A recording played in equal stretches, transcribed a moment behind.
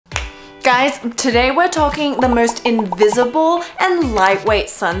Guys, today we're talking the most invisible and lightweight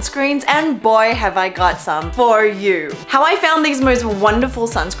sunscreens, and boy have I got some for you. How I found these most wonderful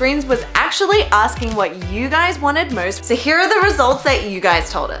sunscreens was actually asking what you guys wanted most, so here are the results that you guys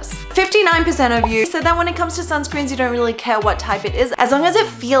told us. 59% of you said that when it comes to sunscreens you don't really care what type it is as long as it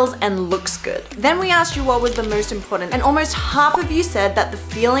feels and looks good. Then we asked you what was the most important, and almost half of you said that the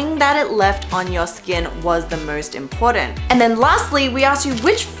feeling that it left on your skin was the most important. And then lastly, we asked you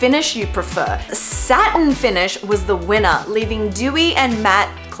which finish you prefer. Satin finish was the winner, leaving dewy and matte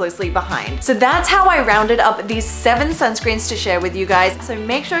closely behind. So that's how I rounded up these 7 sunscreens to share with you guys. So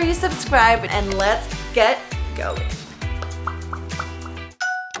make sure you subscribe and let's get going.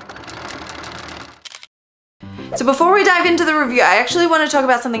 So before we dive into the review, I actually want to talk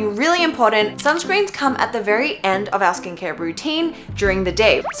about something really important. Sunscreens come at the very end of our skincare routine during the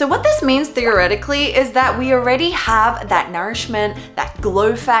day. So what this means theoretically is that we already have that nourishment, that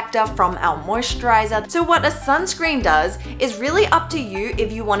glow factor from our moisturizer. So what a sunscreen does is really up to you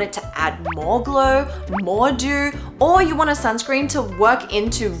if you want it to add more glow, more dew, or you want a sunscreen to work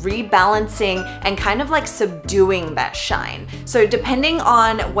into rebalancing and kind of like subduing that shine. So depending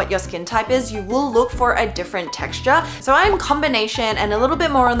on what your skin type is, you will look for a different texture. So I'm combination and a little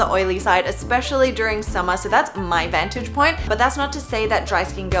bit more on the oily side, especially during summer, so that's my vantage point. But that's not to say that dry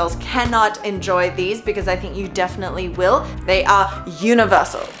skin girls cannot enjoy these, because I think you definitely will. They are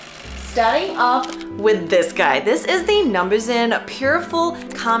universal. Starting off with this guy. This is the Numbuzin Puriful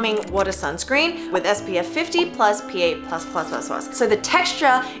Calming Water Sunscreen with SPF 50 plus PA++++. So the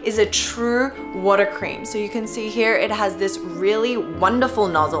texture is a true water cream. So you can see here it has this really wonderful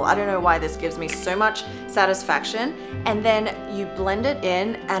nozzle. I don't know why this gives me so much satisfaction. And then you blend it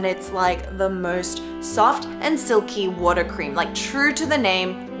in and it's like the most soft and silky water cream, like true to the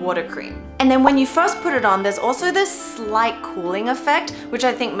name, water cream. And then when you first put it on, there's also this slight cooling effect, which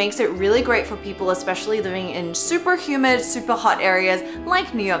I think makes it really great for people, especially living in super humid, super hot areas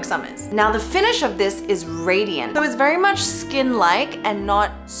like New York summers. Now the finish of this is radiant, so it's very much skin-like and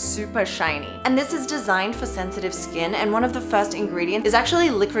not super shiny. And this is designed for sensitive skin, and one of the first ingredients is actually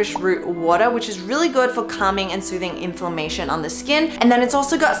licorice root water, which is really good for calming and soothing inflammation on the skin. And then it's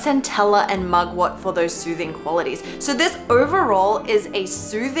also got centella and mugwort for those soothing qualities. So this overall is a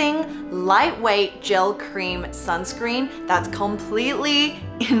soothing, lightweight gel cream sunscreen that's completely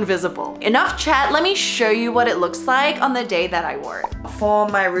invisible. Enough chat, let me show you what it looks like on the day that I wore it. For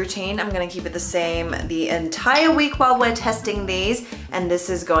my routine, I'm gonna keep it the same the entire week while we're testing these, and this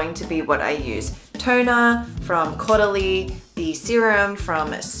is going to be what I use. Toner from Quarterly, the serum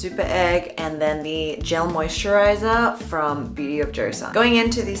from Super Egg, and then the gel moisturizer from Beauty of Joseon. Going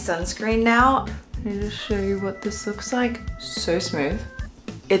into the sunscreen now, let me just show you what this looks like. So smooth.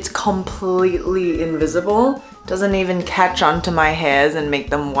 It's completely invisible. Doesn't even catch onto my hairs and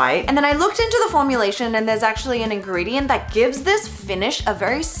make them white. And then I looked into the formulation, and there's actually an ingredient that gives this finish a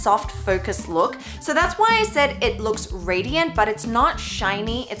very soft focused look. So that's why I said it looks radiant, but it's not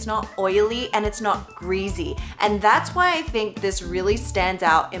shiny, it's not oily, and it's not greasy. And that's why I think this really stands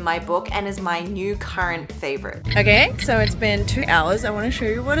out in my book and is my new current favorite. Okay, so it's been 2 hours. I want to show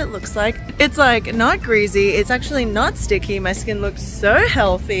you what it looks like. It's like not greasy, it's actually not sticky. My skin looks so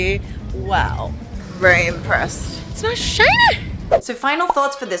healthy. Wow. Very impressed. It's not shiny. So final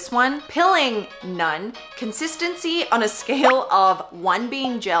thoughts for this one. Pilling, none. Consistency on a scale of 1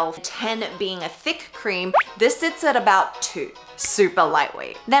 being gel, 10 being a thick cream, this sits at about 2. Super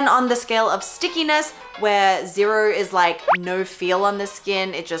lightweight. Then on the scale of stickiness, where 0 is like no feel on the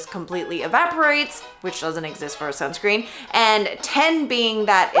skin, it just completely evaporates, which doesn't exist for a sunscreen, and 10 being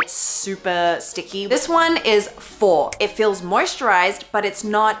that it's super sticky. This one is 4. It feels moisturized, but it's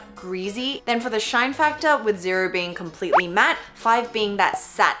not greasy. Then for the shine factor, with 0 being completely matte, 5 being that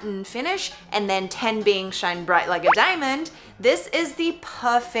satin finish, and then 10 being shine bright like a diamond, this is the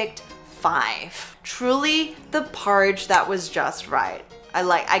perfect 5. Truly the porridge that was just right.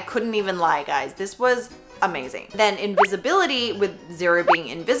 I couldn't even lie, guys. This was amazing. Then invisibility, with 0 being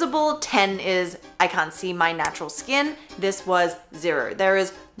invisible, 10 is I can't see my natural skin. This was 0. There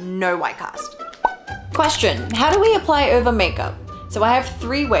is no white cast. Question, how do we apply over makeup? So I have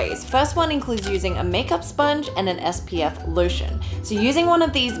 3 ways. First one includes using a makeup sponge and an SPF lotion. So using one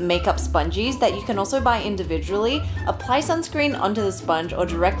of these makeup sponges that you can also buy individually, apply sunscreen onto the sponge or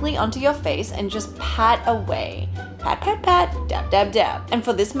directly onto your face and just pat away. pat, pat, pat, dab, dab, dab. And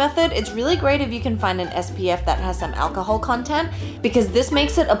for this method, it's really great if you can find an SPF that has some alcohol content because this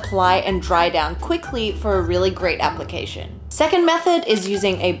makes it apply and dry down quickly for a really great application. Second method is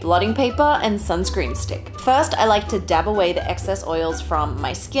using a blotting paper and sunscreen stick. First, I like to dab away the excess oils from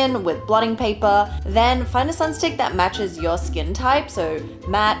my skin with blotting paper, then find a sunstick that matches your skin type, so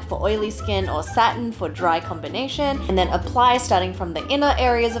matte for oily skin or satin for dry combination, and then apply starting from the inner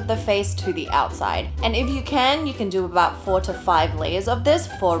areas of the face to the outside. And if you can do about 4 to 5 layers of this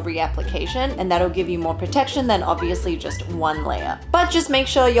for reapplication, and that'll give you more protection than obviously just one layer. But just make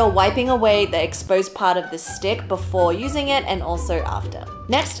sure you're wiping away the exposed part of the stick before using it and also after.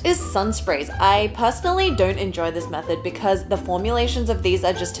 Next is sun sprays. I personally don't enjoy this method because the formulations of these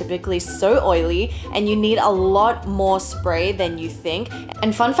are just typically so oily and you need a lot more spray than you think.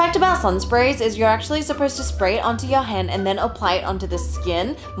 And fun fact about sun sprays is you're actually supposed to spray it onto your hand and then apply it onto the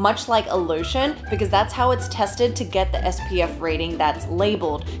skin, much like a lotion, because that's how it's tested to get the SPF rating that's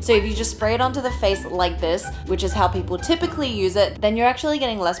labeled. So if you just spray it onto the face like this, which is how people typically use it, then you're actually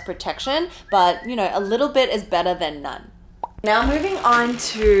getting less protection, but you know, a little bit is better than none. Now moving on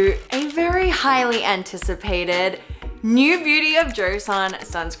to a very highly anticipated new Beauty of Joseon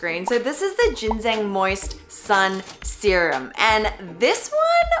sunscreen. So this is the Ginseng Moist Sun Serum, and this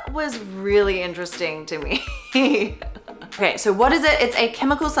one was really interesting to me. Okay, so what is it? It's a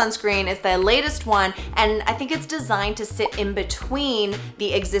chemical sunscreen. It's their latest one, and I think it's designed to sit in between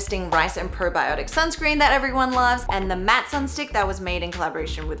the existing rice and probiotic sunscreen that everyone loves and the matte sunstick that was made in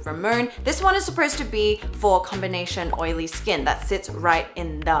collaboration with Ramon. This one is supposed to be for combination oily skin that sits right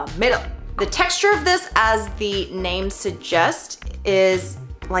in the middle. The texture of this, as the name suggests, is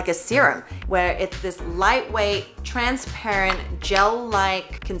like a serum, where it's this lightweight, transparent,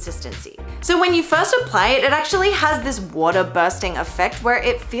 gel-like consistency. So when you first apply it, it actually has this water bursting effect where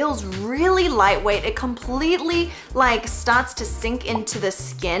it feels really lightweight. It completely like starts to sink into the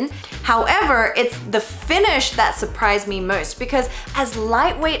skin. However, it's the finish that surprised me most because as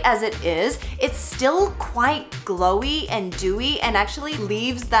lightweight as it is, it's still quite glowy and dewy and actually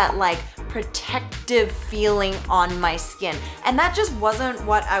leaves that like protective feeling on my skin. And that just wasn't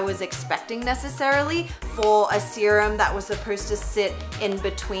what I was expecting necessarily for a serum that was supposed to sit in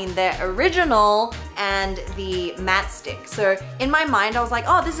between their original and the matte stick. So in my mind, I was like,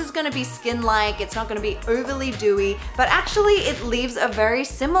 oh, this is gonna be skin-like, it's not gonna be overly dewy, but actually it leaves a very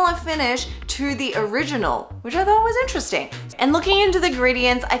similar finish to the original, which I thought was interesting. And looking into the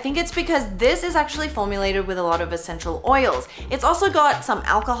ingredients, I think it's because this is actually formulated with a lot of essential oils. It's also got some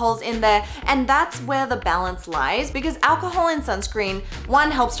alcohols in there, and that's where the balance lies because alcohol in sunscreen,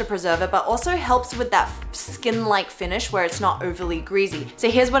 one, helps to preserve it, but also helps with that skin-like finish where it's not overly greasy. So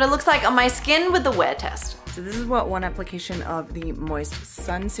here's what it looks like on my skin with the wear test. So this is what one application of the Moist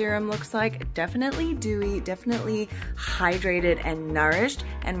Sun Serum looks like. Definitely dewy, definitely hydrated and nourished.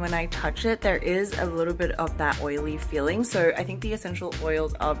 And when I touch it, there is a little bit of that oily feeling. So I think the essential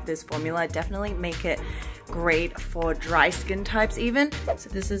oils of this formula definitely make it great for dry skin types even. So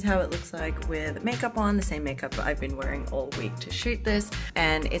this is how it looks like with makeup on, the same makeup I've been wearing all week to shoot this,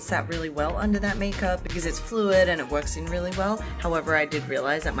 and it sat really well under that makeup because it's fluid and it works in really well. However, I did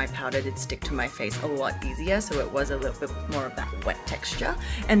realize that my powder did stick to my face a lot easier, so it was a little bit more of that wet texture.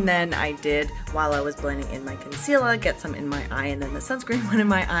 And then I did, while I was blending in my concealer, get some in my eye, and then the sunscreen went in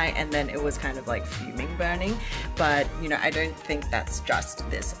my eye, and then it was kind of like fuming burning. But you know, I don't think that's just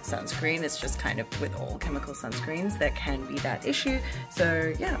this sunscreen, it's just kind of with all chemical sunscreens that can be that issue.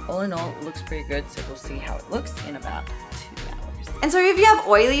 So yeah, all in all, it looks pretty good. So we'll see how it looks in about 2 hours. And so if you have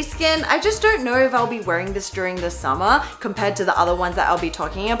oily skin, I just don't know if I'll be wearing this during the summer compared to the other ones that I'll be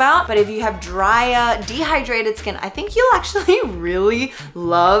talking about. But if you have drier, dehydrated skin, I think you'll actually really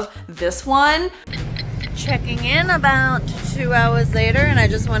love this one. Checking in about 2 hours later, and I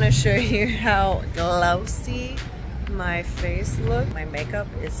just want to show you how glossy my face look. My makeup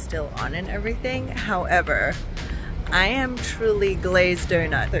is still on and everything. However, I am truly glazed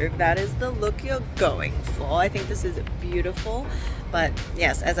donut. So if that is the look you're going for, I think this is beautiful. But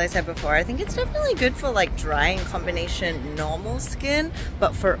yes, as I said before, I think it's definitely good for like dry and combination normal skin,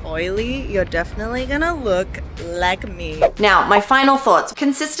 but for oily, you're definitely gonna look like me. Now, my final thoughts.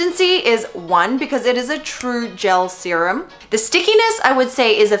 Consistency is 1 because it is a true gel serum. The stickiness, I would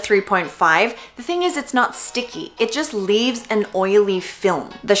say, is a 3.5. The thing is, it's not sticky. It just leaves an oily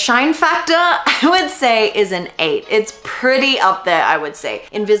film. The shine factor, I would say, is an 8. It's pretty up there, I would say.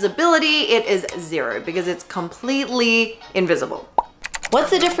 Invisibility, it is 0 because it's completely invisible. What's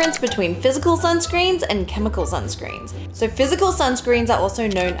the difference between physical sunscreens and chemical sunscreens? So physical sunscreens are also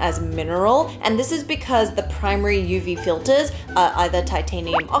known as mineral, and this is because the primary UV filters are either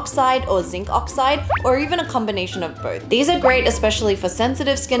titanium oxide or zinc oxide, or even a combination of both. These are great especially for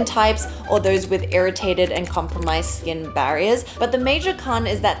sensitive skin types or those with irritated and compromised skin barriers, but the major con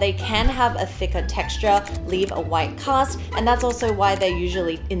is that they can have a thicker texture, leave a white cast, and that's also why they're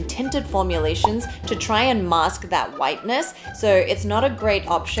usually in tinted formulations to try and mask that whiteness, so it's not a great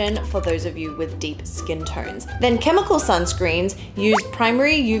option for those of you with deep skin tones. Then chemical sunscreens use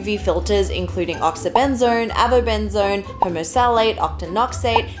primary UV filters including oxybenzone, avobenzone, homosalate,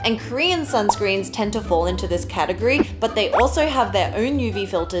 octinoxate, and Korean sunscreens tend to fall into this category, but they also have their own UV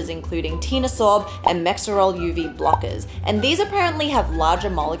filters including tinosorb and mexerol UV blockers. And these apparently have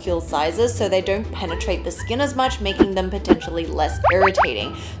larger molecule sizes so they don't penetrate the skin as much, making them potentially less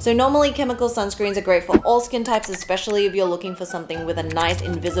irritating. So normally chemical sunscreens are great for all skin types, especially if you're looking for something with a nice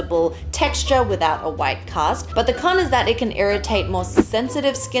invisible texture without a white cast. But the con is that it can irritate more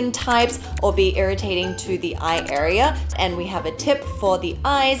sensitive skin types or be irritating to the eye area. And we have a tip for the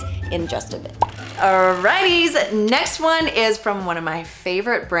eyes in just a bit. Alrighties, next one is from one of my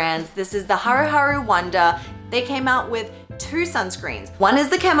favorite brands. This is the Haruharu Wonder. They came out with two sunscreens. One is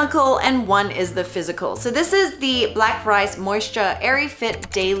the chemical and one is the physical. So this is the Black Rice Moisture Airy Fit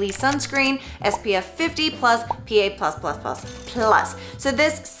Daily Sunscreen, SPF 50 plus, PA++++. So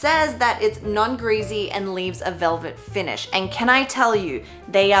this says that it's non-greasy and leaves a velvet finish. And can I tell you,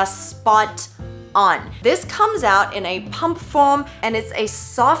 they are spot on. This comes out in a pump form and it's a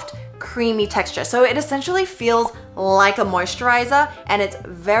soft, creamy texture. So it essentially feels like a moisturizer and it's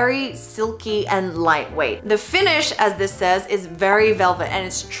very silky and lightweight. The finish, as this says, is very velvet and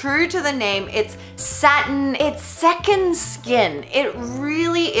it's true to the name. It's satin, it's second skin. It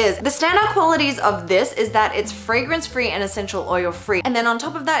really is. The standout qualities of this is that it's fragrance free and essential oil free. And then on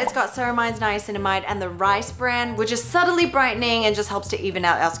top of that, it's got ceramides, niacinamide, and the rice brand, which is subtly brightening and just helps to even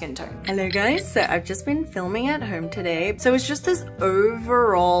out our skin tone. Hello guys, so I've just been filming at home today. So it's just this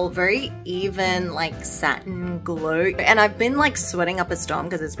overall very even like satin glow. And I've been like sweating up a storm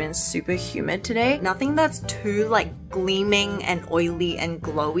because it's been super humid today. Nothing that's too like gleaming and oily and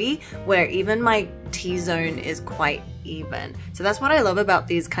glowy, where even my T-zone is quite even. So that's what I love about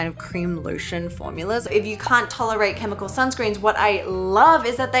these kind of cream lotion formulas. If you can't tolerate chemical sunscreens, what I love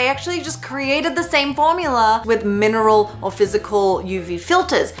is that they actually just created the same formula with mineral or physical UV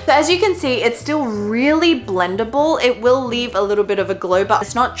filters. So as you can see, it's still really blendable. It will leave a little bit of a glow, but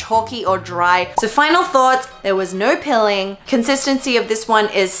it's not chalky or dry. So final thoughts, there was no pilling. Consistency of this one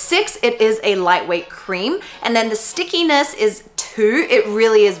is 6. It is a lightweight cream. And then the stickiness is 2. It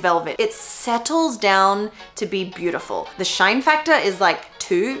really is velvet. It settles down to be beautiful. The shine factor is like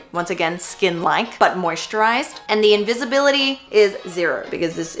 2, once again skin-like, but moisturized. And the invisibility is 0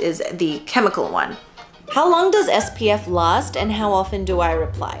 because this is the chemical one. How long does SPF last and how often do I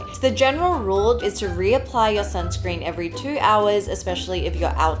reapply? So the general rule is to reapply your sunscreen every 2 hours, especially if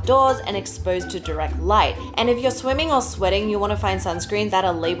you're outdoors and exposed to direct light. And if you're swimming or sweating, you want to find sunscreens that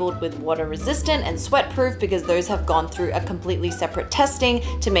are labeled with water resistant and sweat proof because those have gone through a completely separate testing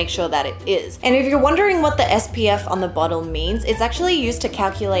to make sure that it is. And if you're wondering what the SPF on the bottle means, it's actually used to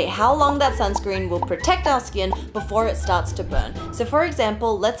calculate how long that sunscreen will protect our skin before it starts to burn. So for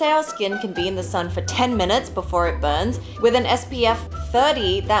example, let's say our skin can be in the sun for 10 minutes before it burns. With an SPF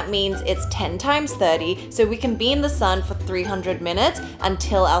 30, that means it's 10 times 30, so we can be in the sun for 300 minutes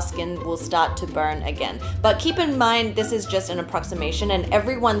until our skin will start to burn again. But keep in mind, this is just an approximation and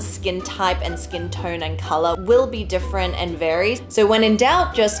everyone's skin type and skin tone and color will be different and vary. So when in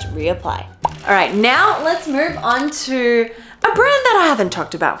doubt, just reapply. All right, now let's move on to a brand that I haven't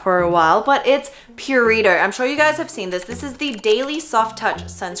talked about for a while, but it's Purito. I'm sure you guys have seen this. This is the Daily Soft Touch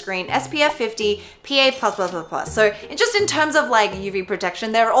Sunscreen, SPF 50, PA++++. So just in terms of like UV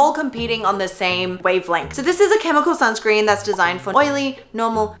protection, they're all competing on the same wavelength. So this is a chemical sunscreen that's designed for oily,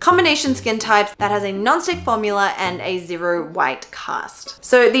 normal, combination skin types that has a non-stick formula and a 0 white cast.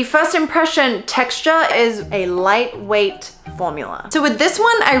 So the first impression texture is a lightweight formula. So with this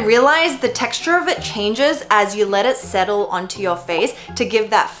one, I realized the texture of it changes as you let it settle onto your face to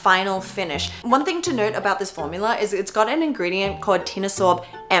give that final finish. One thing to note about this formula is it's got an ingredient called tinosorb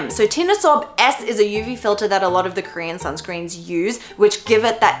M. So tinosorb S is a UV filter that a lot of the Korean sunscreens use, which give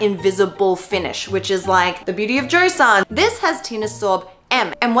it that invisible finish, which is like the Beauty of Joseon. This has tinosorb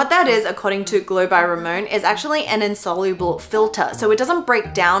M. And what that is, according to Glow by Ramon, is actually an insoluble filter. So it doesn't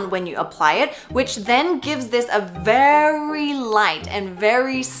break down when you apply it, which then gives this a very light and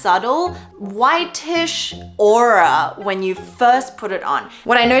very subtle whitish aura when you first put it on.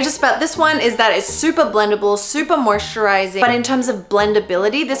 What I noticed about this one is that it's super blendable, super moisturizing, but in terms of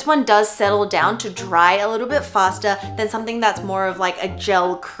blendability, this one does settle down to dry a little bit faster than something that's more of like a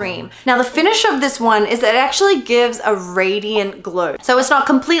gel cream. Now the finish of this one is that it actually gives a radiant glow. So it's not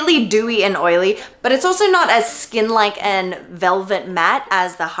completely dewy and oily, but it's also not as skin-like and velvet matte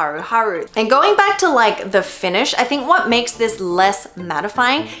as the Haruharu. And going back to like the finish, I think what makes this less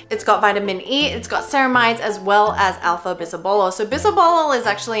mattifying, it's got vitamin E, it's got ceramides, as well as alpha bisabolol. So bisabolol is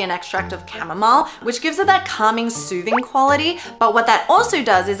actually an extract of chamomile, which gives it that calming, soothing quality. But what that also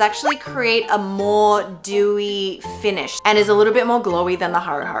does is actually create a more dewy finish and is a little bit more glowy than the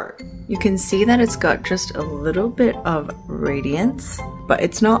Haruharu. You can see that it's got just a little bit of radiance, but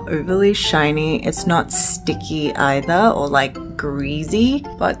it's not overly shiny, it's not sticky either or like greasy,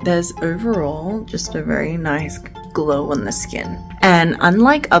 but there's overall just a very nice glow on the skin. And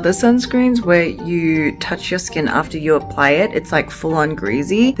unlike other sunscreens where you touch your skin after you apply it, it's like full on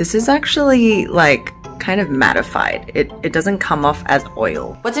greasy, this is actually like kind of mattified. It doesn't come off as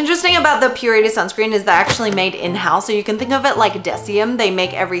oil. What's interesting about the Purito sunscreen is they're actually made in-house, so you can think of it like Decium. They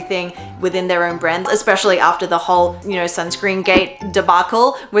make everything within their own brands, especially after the whole, you know, sunscreen gate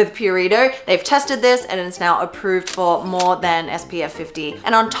debacle with Purito. They've tested this and it's now approved for more than SPF 50.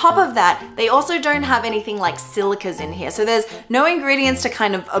 And on top of that, they also don't have anything like silicas in here. So there's no ingredients to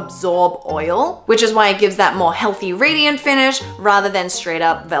kind of absorb oil, which is why it gives that more healthy radiant finish rather than straight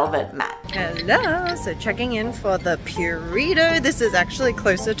up velvet matte. Hello, so checking in for the Purito. This is actually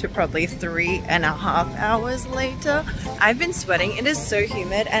closer to probably 3.5 hours later. I've been sweating. It is so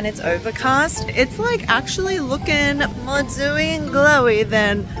humid and it's overcast. It's like actually looking more dewy and glowy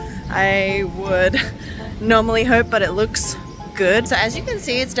than I would normally hope, but it looks good. So as you can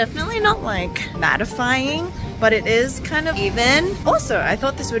see, it's definitely not like mattifying, but it is kind of even. Also, I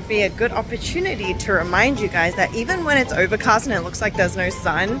thought this would be a good opportunity to remind you guys that even when it's overcast and it looks like there's no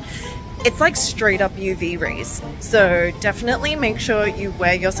sun, it's like straight up UV rays. So definitely make sure you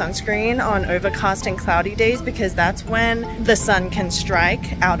wear your sunscreen on overcast and cloudy days, because that's when the sun can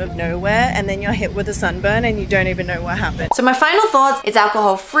strike out of nowhere and then you're hit with a sunburn and you don't even know what happened. So my final thoughts, it's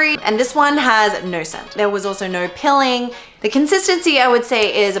alcohol free and this one has no scent. There was also no pilling. The consistency I would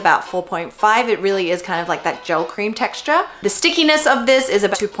say is about 4.5. It really is kind of like that gel cream texture. The stickiness of this is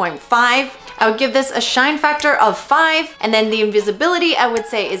about 2.5. I would give this a shine factor of 5, and then the invisibility I would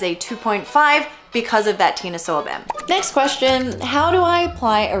say is a 2.5 because of that Tinasorb M. Next question, how do I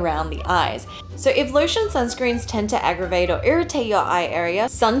apply around the eyes? So if lotion sunscreens tend to aggravate or irritate your eye area,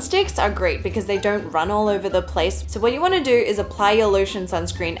 sunsticks are great because they don't run all over the place. So what you want to do is apply your lotion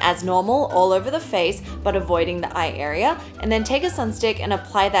sunscreen as normal all over the face, but avoiding the eye area, and then take a sunstick and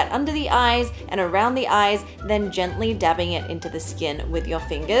apply that under the eyes and around the eyes, then gently dabbing it into the skin with your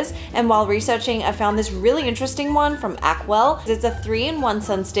fingers. And while researching, I found this really interesting one from Acwell. It's a 3-in-1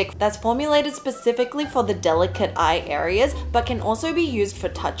 sunstick that's formulated specifically for the delicate eye areas, but can also be used for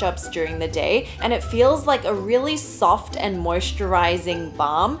touch-ups during the day. And it feels like a really soft and moisturizing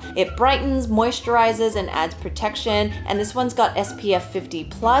balm. It brightens, moisturizes, and adds protection. And this one's got SPF 50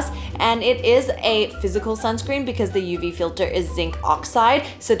 plus, and it is a physical sunscreen because the UV filter is zinc oxide.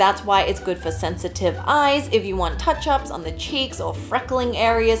 So that's why it's good for sensitive eyes if you want touch-ups on the cheeks or freckling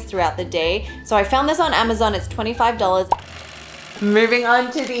areas throughout the day. So I found this on Amazon. It's $25. Moving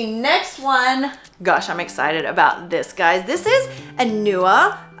on to the next one. Gosh, I'm excited about this, guys. This is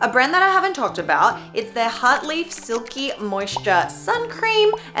Anua, a brand that I haven't talked about. It's their Heart Leaf Silky Moisture Sun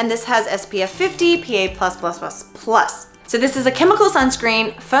Cream, and this has SPF 50 PA++++. So this is a chemical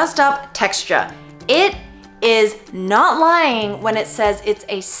sunscreen. First up, texture. It is not lying when it says it's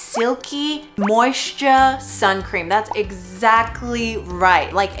a silky moisture sun cream. That's exactly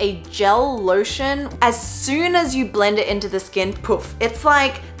right. Like a gel lotion. As soon as you blend it into the skin, poof. It's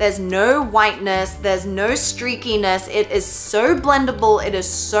like there's no whiteness, there's no streakiness. It is so blendable, it is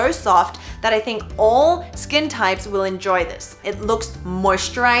so soft that I think all skin types will enjoy this. It looks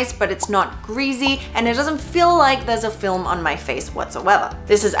moisturized, but it's not greasy, and it doesn't feel like there's a film on my face whatsoever.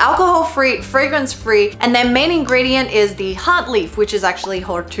 This is alcohol-free, fragrance-free, and their main ingredient is the heart leaf, which is actually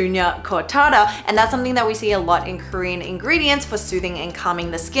Hortunia cortata, and that's something that we see a lot in Korean ingredients for soothing and calming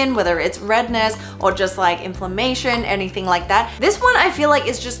the skin, whether it's redness or just like inflammation, anything like that. This one I feel like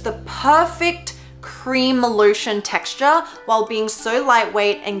is just the perfect cream lotion texture while being so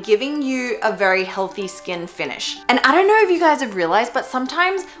lightweight and giving you a very healthy skin finish. And I don't know if you guys have realized, but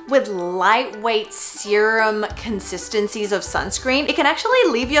sometimes with lightweight serum consistencies of sunscreen, it can actually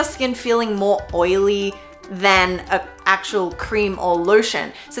leave your skin feeling more oily than an actual cream or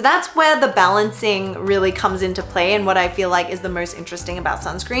lotion. So that's where the balancing really comes into play and what I feel like is the most interesting about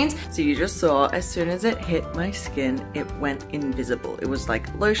sunscreens. So you just saw, as soon as it hit my skin, it went invisible. It was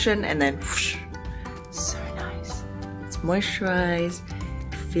like lotion and then whoosh. So nice. It's moisturized,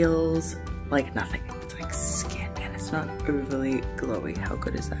 it feels like nothing. It's like skin and it's not overly glowy. How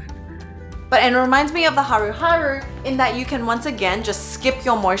good is that? But it reminds me of the Haruharu in that you can once again just skip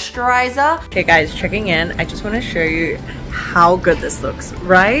your moisturizer. Okay guys, checking in. I just want to show you how good this looks,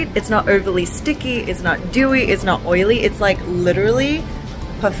 right? It's not overly sticky, it's not dewy, it's not oily. It's like literally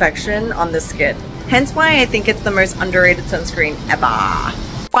perfection on the skin. Hence why I think it's the most underrated sunscreen ever.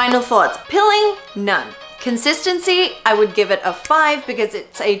 Final thoughts. Pilling, none. Consistency, I would give it a 5 because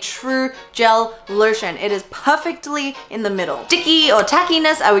it's a true gel lotion. It is perfectly in the middle. Sticky or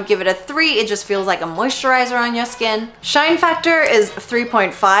tackiness, I would give it a 3. It just feels like a moisturizer on your skin. Shine factor is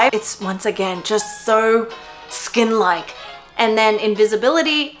 3.5. It's once again just so skin-like. And then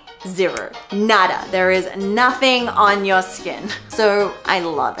invisibility, 0. Nada. There is nothing on your skin. So I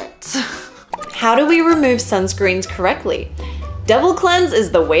love it. How do we remove sunscreens correctly? Double cleanse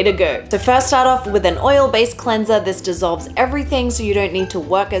is the way to go. So first start off with an oil-based cleanser. This dissolves everything so you don't need to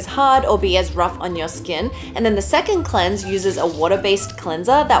work as hard or be as rough on your skin. And then the second cleanse uses a water-based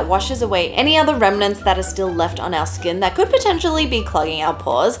cleanser that washes away any other remnants that are still left on our skin that could potentially be clogging our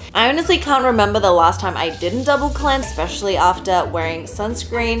pores. I honestly can't remember the last time I didn't double cleanse, especially after wearing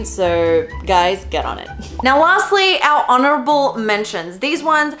sunscreen. So guys, get on it. Now lastly, our honorable mentions. These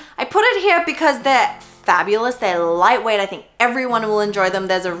ones, I put it here because they're fabulous. They're lightweight. I think everyone will enjoy them.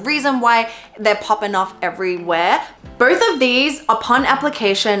 There's a reason why they're popping off everywhere. Both of these, upon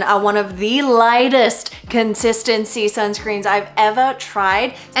application, are one of the lightest consistency sunscreens I've ever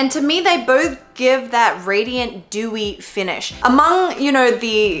tried. And to me, they both give that radiant, dewy finish. Among, you know,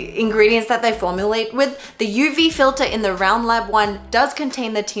 the ingredients that they formulate with, the UV filter in the Round Lab one does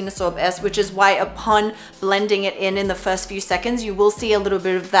contain the Tinasorb S, which is why upon blending it in the first few seconds, you will see a little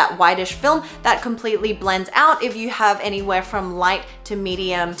bit of that whitish film that completely blends out if you have anywhere from light to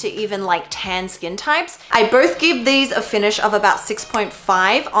medium to even like tan skin types. I both give these a finish of about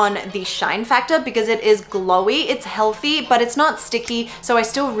 6.5 on the shine factor because it is glowy, it's healthy, but it's not sticky, so I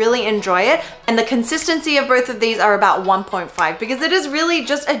still really enjoy it. And the consistency of both of these are about 1.5 because it is really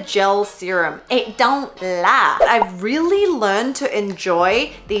just a gel serum. It don't lie. I've really learned to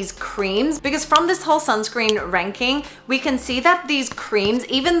enjoy these creams because from this whole sunscreen ranking, we can see that these creams,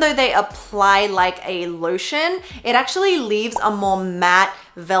 even though they apply like a lotion, it actually leaves a more matte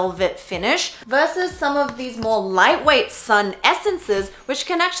velvet finish versus some of these more lightweight sun essences, which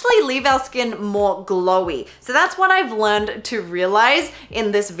can actually leave our skin more glowy. So that's what I've learned to realize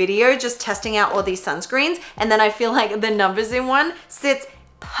in this video, just testing out all these sunscreens. And then I feel like the Numbuzin one sits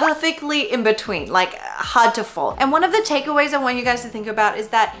perfectly in between, like hard to fault. And one of the takeaways I want you guys to think about is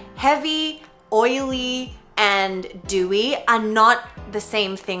that heavy, oily, and dewy are not the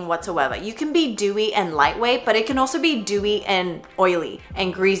same thing whatsoever. You can be dewy and lightweight, but it can also be dewy and oily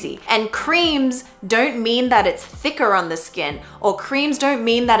and greasy. And creams don't mean that it's thicker on the skin, or creams don't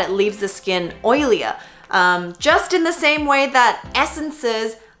mean that it leaves the skin oilier. Just in the same way that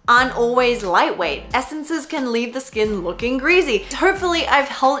essences aren't always lightweight. Essences can leave the skin looking greasy. Hopefully I've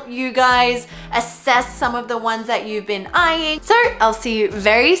helped you guys assess some of the ones that you've been eyeing. So I'll see you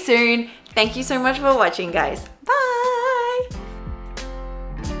very soon. Thank you so much for watching, guys. Bye!